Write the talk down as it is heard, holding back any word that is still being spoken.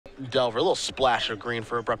Delver, a little splash of green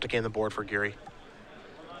for Abrupt Decay on the board for Geary.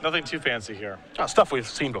 Nothing too fancy here. Oh, stuff we've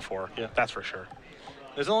seen before, Yeah. that's for sure.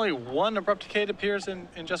 There's only one Abrupt Decay that appears in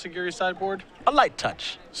Justin Geary's sideboard. A light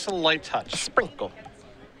touch, Just a light a touch. sprinkle.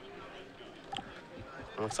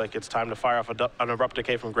 Looks like it's time to fire off an Abrupt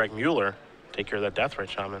Decay from Greg Muller. Take care of that Deathrite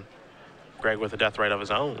Shaman. Greg with a Deathrite of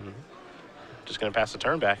his own. Just going to pass the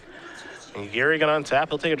turn back. And Geary going to untap.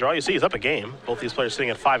 He'll take a draw. You see he's up a game. Both these players sitting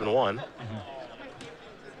at 5-1.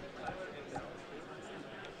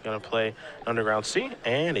 Going to play Underground Sea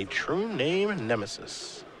and a True Name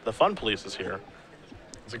Nemesis. The Fun Police is here.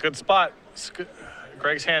 It's a good spot.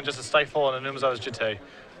 Greg's hand just a stifle and a Numazawa's Jite.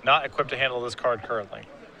 Not equipped to handle this card currently.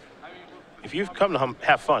 If you've come to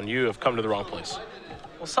have fun, you have come to the wrong place.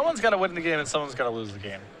 Well, someone's got to win the game and someone's got to lose the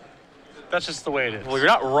game. That's just the way it is. Well, you're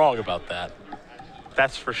not wrong about that.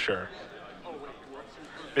 That's for sure.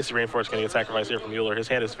 Misty Rainforest going to get sacrificed here from Mueller. His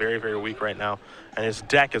hand is very, very weak right now. And his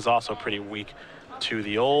deck is also pretty weak to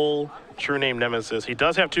the old True Name Nemesis. He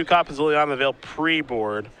does have 2 copies of Liliana the Veil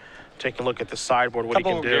pre-board. Taking a look at the sideboard, what he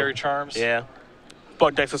can do. Couple of Geary charms. Yeah.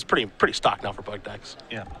 Bug decks is pretty stock now for bug decks.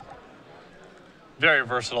 Yeah. Very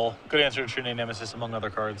versatile. Good answer to True Name Nemesis, among other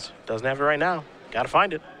cards. Doesn't have it right now. Got to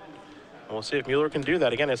find it. And we'll see if Mueller can do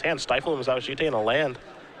that. Again, his hand stifled him as Jite in a land.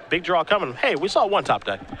 Big draw coming. Hey, we saw one top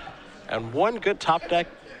deck. And one good top deck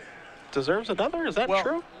deserves another? Is that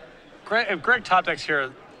true? If Greg top decks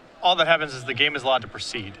here, all that happens is the game is allowed to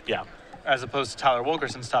proceed. Yeah. As opposed to Tyler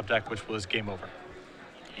Wilkerson's top deck, which was game over.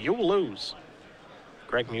 You will lose.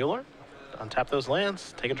 Greg Mueller, untap those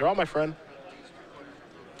lands. Take a draw, my friend.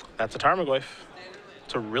 That's a Tarmogoyf.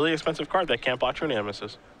 It's a really expensive card that can't block True Name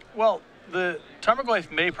Nemesis. Well, the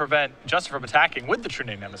Tarmogoyf may prevent Justin from attacking with the True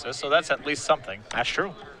Name Nemesis, so that's at least something. That's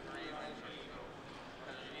true.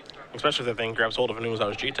 Especially if that thing grabs hold of a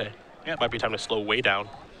Numazawa's Jite. Yeah. Might be time to slow way down.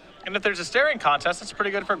 And if there's a staring contest, it's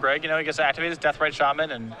pretty good for Greg. You know, he gets to activate his Deathrite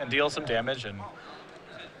Shaman and deal some damage. And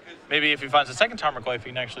maybe if he finds a second Tarmogoyf, he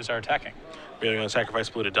can actually start attacking. We're going to sacrifice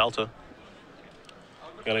Blue to Delta.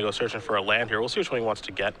 Going to go searching for a land here. We'll see which one he wants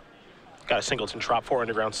to get. Got a Singleton Trop, 4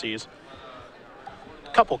 Underground Seas.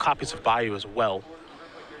 A couple copies of Bayou as well.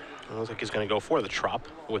 It looks like he's going to go for the Trop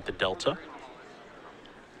with the Delta.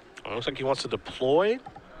 It looks like he wants to deploy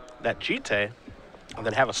that Jite and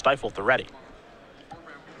then have a Stifle at the ready.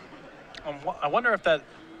 I wonder if that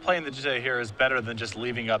playing the Jite here is better than just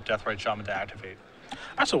leaving up Deathrite Shaman to activate.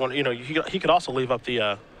 I also wonder, you know, he could also leave up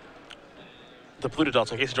the Pluto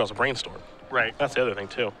Delta in case he draws a Brainstorm. Right. That's the other thing,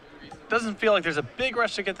 too. Doesn't feel like there's a big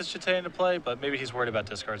rush to get this Jite into play, but maybe he's worried about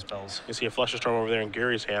discard spells. You see a Flusterstorm over there in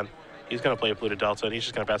Geary's hand. He's going to play a Pluto Delta, and he's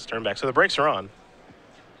just going to pass the turn back. So the brakes are on.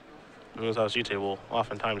 Numazawa's Jite will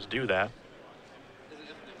oftentimes do that.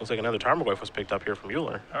 Looks like another Tarmogoyf was picked up here from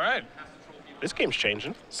Mueller. All right. This game's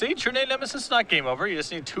changing. See, True Name Nemesis is not game over. You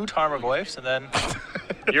just need 2 Tarmogoyfs, and then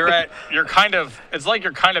you're kind of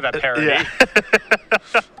at parity. Yeah.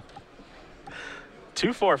 2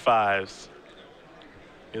 4/5s.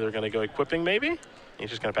 Either going to go equipping, maybe? He's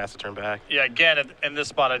just going to pass the turn back. Yeah, again, in this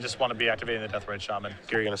spot, I just want to be activating the Deathrite Shaman.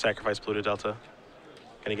 Geary going to sacrifice Pluto Delta.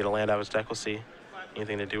 Going to get a land out of his deck. We'll see.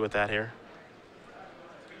 Anything to do with that here.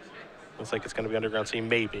 Looks like it's going to be Underground Sea,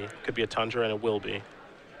 maybe. Could be a Tundra, and it will be.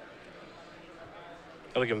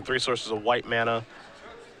 I'll give him 3 sources of white mana,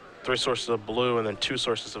 3 sources of blue, and then 2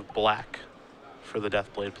 sources of black for the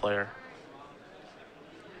Deathblade player.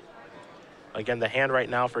 Again, the hand right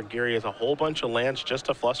now for Geary is a whole bunch of lands, just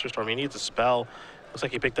a Flusterstorm. He needs a spell. Looks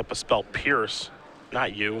like he picked up a spell Pierce,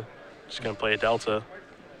 not you. Just going to play a Delta.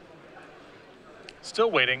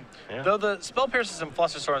 Still waiting. Yeah. Though the Spell Pierces and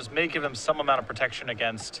Flusterstorms may give him some amount of protection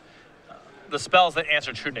against the spells that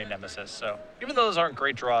answer True Name Nemesis. So even though those aren't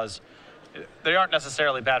great draws, they aren't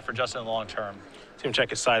necessarily bad for Justin in the long term. See him check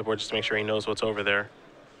his sideboard just to make sure he knows what's over there.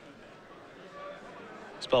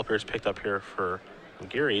 Spell Pierce picked up here for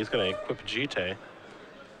Geary. He's going to equip a Jite.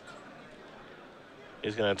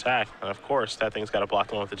 He's going to attack. And of course, that thing's got to block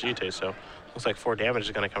the one with the Jite, so looks like 4 damage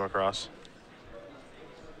is going to come across.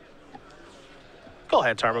 Go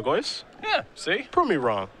ahead, Tarmogoyfs. Yeah, see? Prove me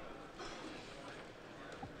wrong.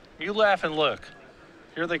 You laugh and look.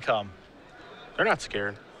 Here they come. They're not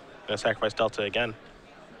scared. Going to sacrifice Delta again.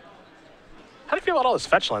 How do you feel about all this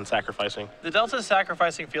fetch land sacrificing? The Delta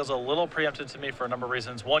sacrificing feels a little preempted to me for a number of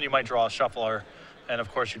reasons. One, you might draw a Shuffler, and of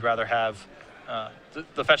course you'd rather have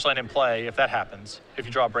the fetch land in play if that happens, if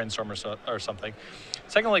you draw a Brainstorm or something.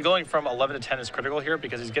 Secondly, going from 11 to 10 is critical here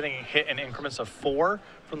because he's getting hit in increments of 4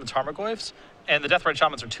 from the Tarmogoyfs, and the Deathrite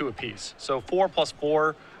Shamans are 2 apiece. So 4 plus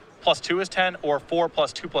 4 plus 2 is 10, or 4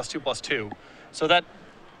 plus 2 plus 2 plus 2. So that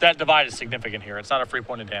divide is significant here. It's not a free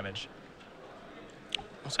point of damage.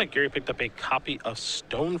 Looks like Geary picked up a copy of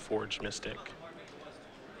Stoneforge Mystic.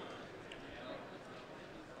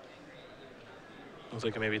 Looks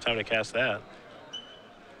like it may be time to cast that.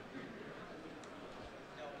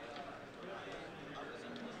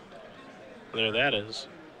 There that is.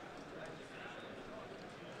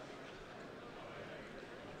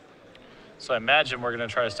 So I imagine we're going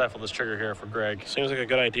to try to stifle this trigger here for Greg. Seems like a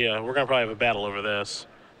good idea. We're going to probably have a battle over this.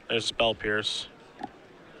 There's Spell Pierce.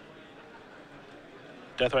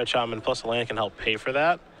 Deathrite Shaman plus a land can help pay for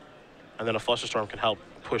that. And then a Flusterstorm can help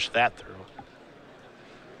push that through.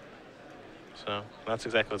 So that's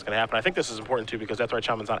exactly what's going to happen. I think this is important too because Deathrite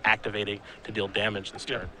Shaman's not activating to deal damage this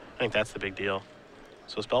turn. I think that's the big deal.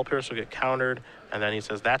 So Spell Pierce will get countered, and then he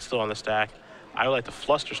says that's still on the stack. I would like to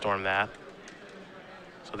Flusterstorm that.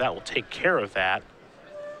 So that will take care of that.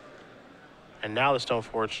 And now the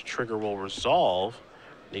Stoneforge trigger will resolve,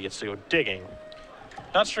 and he gets to go digging.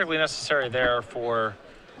 Not strictly necessary there for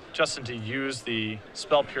Justin to use the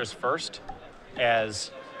Spell Pierce first,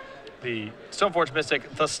 as the Stoneforge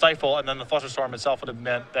Mystic, the Stifle, and then the Flusterstorm itself would have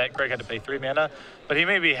meant that Greg had to pay 3 mana, but he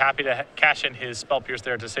may be happy to cash in his Spell Pierce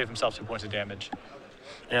there to save himself 2 points of damage.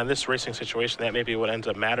 And in this racing situation, that may be what ends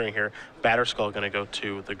up mattering here. Batterskull going to go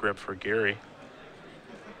to the grip for Geary.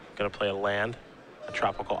 Going to play a land, a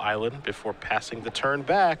Tropical Island, before passing the turn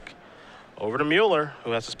back over to Muller,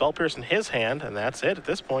 who has a Spell Pierce in his hand, and that's it at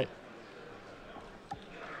this point.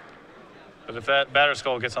 But if that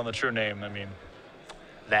Batterskull gets on the true name, I mean,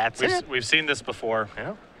 we've seen this before.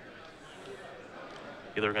 Yeah.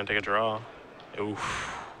 Either we're going to take a draw.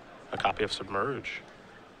 Oof. A copy of Submerge.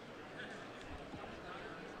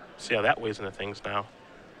 See how that weighs into things now.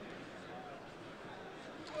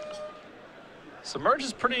 Submerge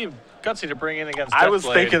is pretty gutsy to bring in against I was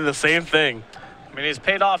Deathblade. thinking the same thing. I mean, he's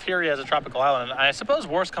paid off here. He has a Tropical Island. And I suppose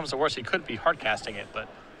worst comes to worst, he could be hard casting it, but...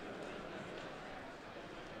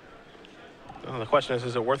 Well, the question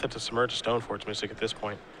is it worth it to Submerge a Stoneforge Mystic at this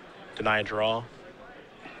point? Deny a draw?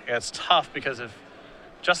 Yeah, it's tough because if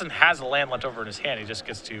Justin has a land left over in his hand, he just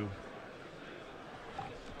gets to...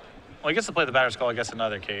 Well, he gets to play the Batterskull, I guess, in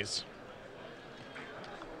either case.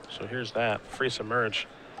 So here's that. Free Submerge.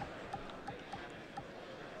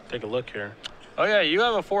 Take a look here. Oh, yeah, you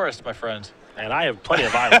have a forest, my friend. And I have plenty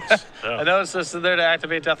of islands. So. I noticed this is there to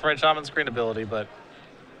activate Deathrite Shaman's screen ability, but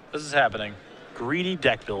this is happening. Greedy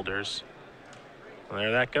deck builders. And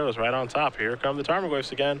there that goes, right on top. Here come the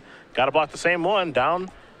Tarmogoyfs again. Got to block the same one. Down.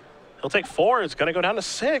 He'll take 4. It's going to go down to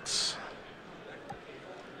 6.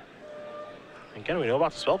 Again, we know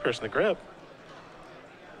about the Spell Pierce in the grip.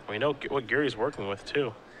 We know what Geary's working with,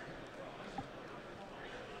 too.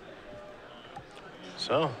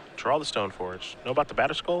 So, draw the Stoneforge. Know about the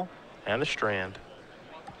Batterskull and the Strand.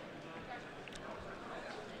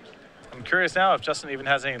 I'm curious now if Justin even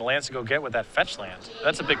has any lands to go get with that fetch land.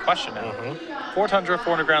 That's a big question now. 4 Tundra,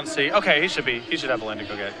 4 Underground Sea. Okay, he should have a land to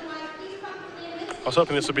go get. I was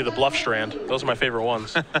hoping this would be the Bluff Strand. Those are my favorite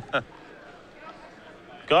ones.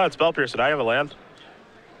 Go ahead, Spell Pierce. Did I have a land?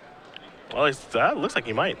 Well, it looks like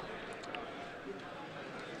he might.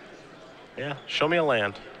 Yeah, show me a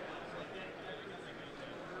land.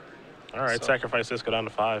 All right, sacrifice this, go down to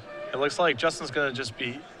 5. It looks like Justin's going to just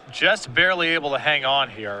be barely able to hang on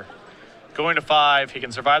here. Going to 5, he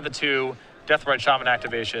can survive the 2 Deathrite Shaman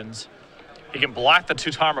activations. He can block the 2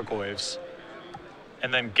 Tarmogoyfs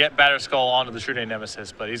and then get Batterskull onto the True Day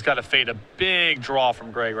Nemesis, but he's got to fade a big draw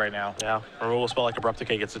from Greg right now. Yeah, removal spell like Abrupt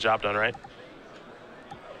Decay gets the job done, right?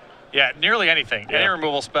 Yeah, nearly anything. Yeah. Any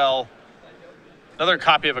removal spell. Another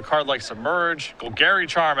copy of a card like Submerge, Golgari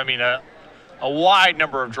Charm. I mean, a wide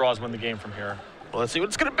number of draws win the game from here. Well, let's see what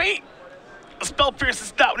it's going to be. The Spell Pierce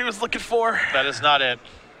is not what he was looking for. That is not it.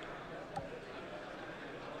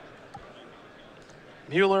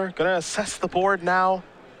 Muller going to assess the board now.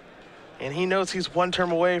 And he knows he's 1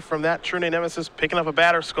 turn away from that True Day Nemesis picking up a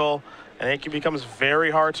Batterskull. And it becomes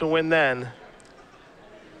very hard to win then.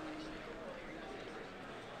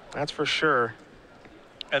 That's for sure.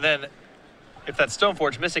 And then if that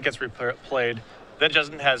Stoneforge Mystic gets replayed, then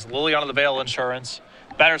Justin has Liliana the Veil insurance.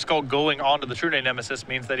 Batterskull going on to the True Day Nemesis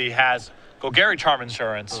means that he has Golgari Charm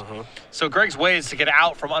insurance. So Greg's ways to get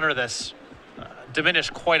out from under this diminish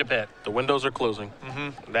quite a bit. The windows are closing.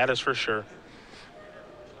 That is for sure.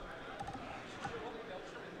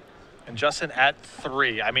 And Justin at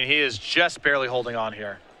 3. I mean, he is just barely holding on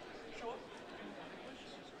here.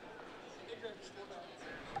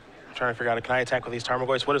 I'm trying to figure out, can I attack with these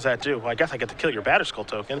Tarmogoyfs? What does that do? Well, I guess I get to kill your Batterskull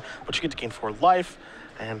token, but you get to gain 4 life.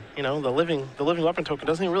 And, you know, the living weapon token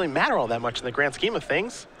doesn't even really matter all that much in the grand scheme of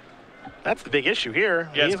things. That's the big issue here.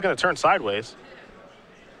 Yeah, he's going to turn sideways.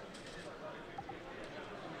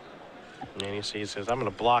 And you see he says, I'm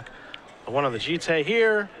going to block the one on the Jite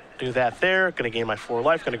here, do that there, going to gain my 4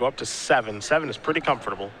 life, going to go up to 7. 7 is pretty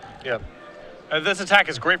comfortable. Yep. This attack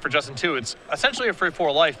is great for Justin, too. It's essentially a free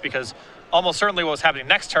 4 life because almost certainly what was happening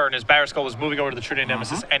next turn is Batterskull was moving over to the True Name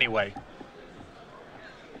Nemesis anyway.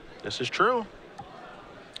 This is true.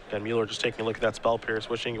 And Muller just taking a look at that Spell Pierce,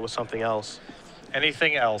 wishing it was something else.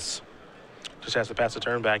 Anything else? Just has to pass the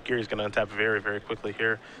turn back. Geary's going to untap very, very quickly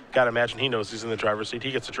here. Got to imagine he knows he's in the driver's seat.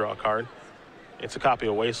 He gets to draw a card. It's a copy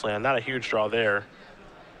of Wasteland. Not a huge draw there.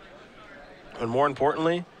 And more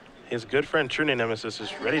importantly, his good friend True Name Nemesis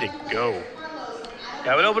is ready to go.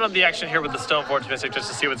 Yeah, I would open up the action here with the Stoneforge Mystic just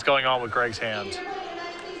to see what's going on with Greg's hand.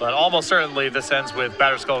 But almost certainly this ends with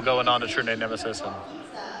Batterskull going on to True Name Nemesis. And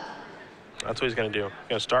that's what he's going to do. He's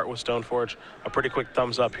going to start with Stoneforge. A pretty quick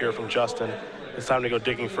thumbs up here from Justin. It's time to go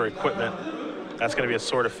digging for equipment. That's going to be a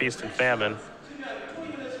Sword of Feast and Famine.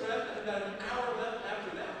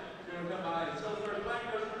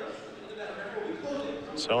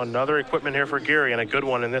 So another equipment here for Geary, and a good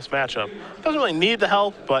one in this matchup. Doesn't really need the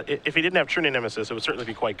help, but if he didn't have True Name Nemesis, it would certainly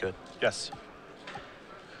be quite good. Yes.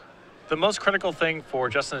 The most critical thing for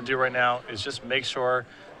Justin to do right now is just make sure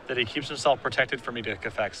that he keeps himself protected from edict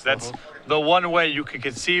effects. That's the one way you could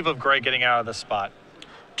conceive of Greg getting out of this spot.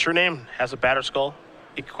 True Name has a Batterskull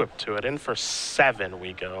equipped to it. In for 7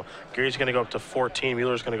 we go. Geary's going to go up to 14.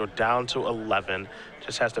 Mueller's going to go down to 11.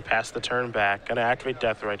 Just has to pass the turn back. Going to activate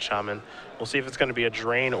Deathrite Shaman. We'll see if it's going to be a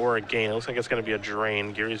drain or a gain. It looks like it's going to be a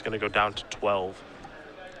drain. Geary's going to go down to 12.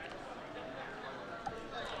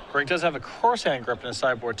 Greg does have a Crosshand Grip in his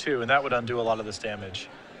sideboard too, and that would undo a lot of this damage.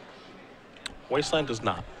 Wasteland does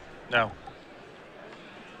not. No.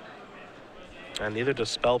 And neither does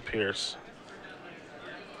Spell Pierce.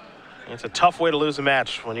 It's a tough way to lose a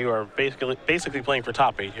match when you are basically playing for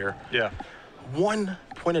top 8 here. Yeah. 1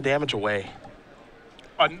 point of damage away.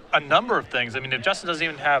 A number of things. I mean, if Justin doesn't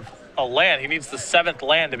even have a land, he needs the 7th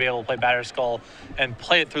land to be able to play Batterskull and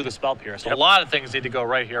play it through the Spell Pierce. Yep. A lot of things need to go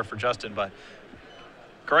right here for Justin, but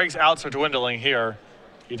Greg's outs are dwindling here.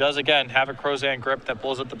 He does, again, have a Crozan Grip that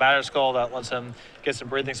blows up the Batterskull. That lets him get some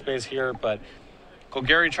breathing space here, but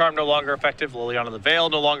Golgari Charm no longer effective. Liliana the Veil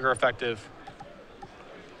no longer effective.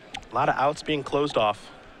 A lot of outs being closed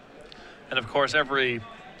off. And, of course, every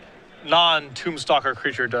non-Tombstalker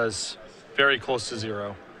creature does very close to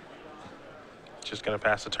 0. Just going to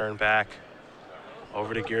pass the turn back.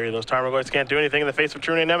 Over to Geary. Those Tarmogoyfs can't do anything in the face of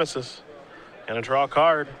True Name Nemesis. Going to draw a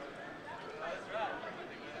card.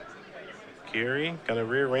 Geary going to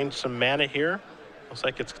rearrange some mana here. Looks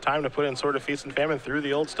like it's time to put in Sword of Feast and Famine through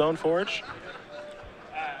the old Stoneforge.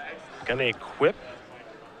 Going to equip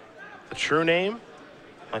the True Name.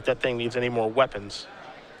 Like that thing needs any more weapons.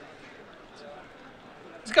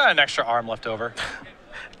 He's got an extra arm left over.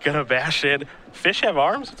 Gonna bash in. Fish have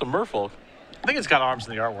arms? It's a merfolk. I think it's got arms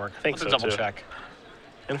in the artwork. I think so, double too. check.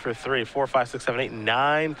 In for 3, 4, 5, 6, 7, 8,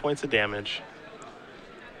 9 points of damage.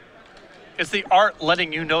 It's the art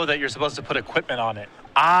letting you know that you're supposed to put equipment on it.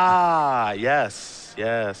 Ah, yes.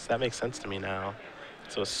 Yes, that makes sense to me now.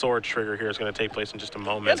 So a sword trigger here is going to take place in just a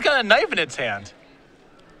moment. It's got a knife in its hand.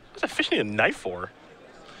 What's a fish need a knife for?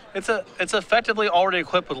 It's effectively already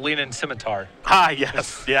equipped with Lean and Scimitar. Ah,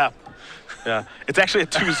 yes, yeah. Yeah, it's actually a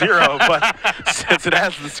 2-0, but since it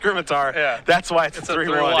has the Scimitar, yeah. That's why it's a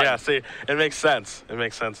 3-1. Yeah, see, it makes sense. It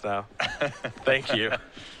makes sense now. Thank you.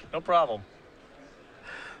 No problem.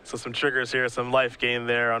 So some triggers here, some life gain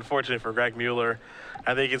there. Unfortunately for Greg Muller,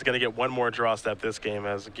 I think he's going to get one more draw step this game,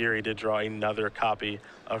 as Geary did draw another copy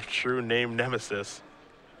of True Name Nemesis.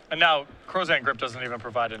 And now Crozan Grip doesn't even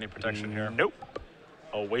provide any protection here. Nope.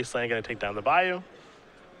 Oh, Wasteland going to take down the Bayou.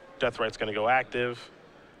 Deathrite's going to go active.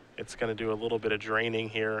 It's going to do a little bit of draining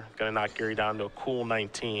here. Going to knock Geary down to a cool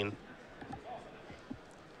 19.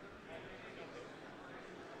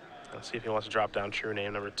 Let's see if he wants to drop down True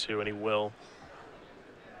Name number 2, and he will.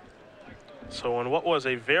 So in what was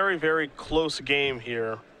a very, very close game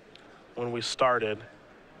here when we started,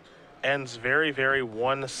 ends very, very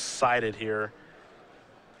one-sided here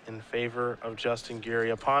in favor of Justin Geary.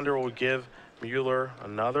 A ponder will give Muller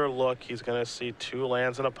another look. He's going to see 2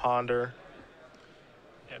 lands and a ponder.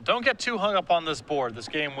 Yeah, don't get too hung up on this board. This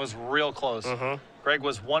game was real close. Greg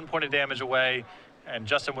was 1 point of damage away, and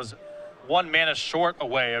Justin was 1 mana short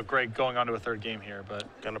away of Greg going on to a 3rd game here. But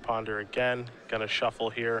going to ponder again. Going to shuffle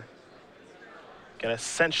here. Going to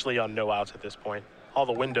essentially on no outs at this point. All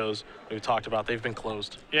the windows we've talked about, they've been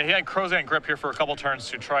closed. Yeah, he had Crozan Grip here for a couple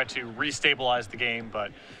turns to try to restabilize the game,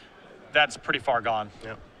 but that's pretty far gone.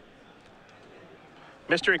 Yep.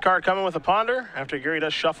 Mystery card coming with a ponder after Geary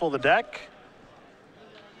does shuffle the deck.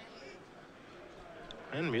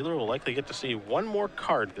 And Muller will likely get to see 1 more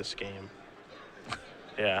card this game.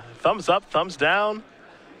 Yeah, thumbs up, thumbs down.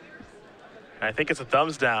 I think it's a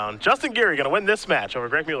thumbs down. Justin Geary going to win this match over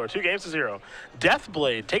Greg Muller, 2-0.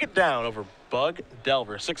 Deathblade, take it down over Bug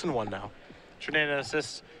Delver, 6-1 now. Shenanigan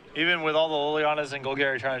assists, even with all the Lilianas and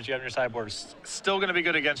Golgari trying you have on your sideboard, is still going to be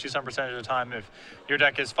good against you some percentage of the time if your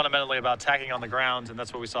deck is fundamentally about attacking on the grounds, and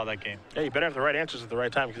that's what we saw that game. Yeah, you better have the right answers at the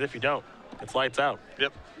right time, because if you don't, it's lights out.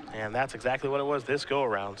 Yep. And that's exactly what it was this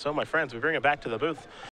go-around. So, my friends, we bring it back to the booth.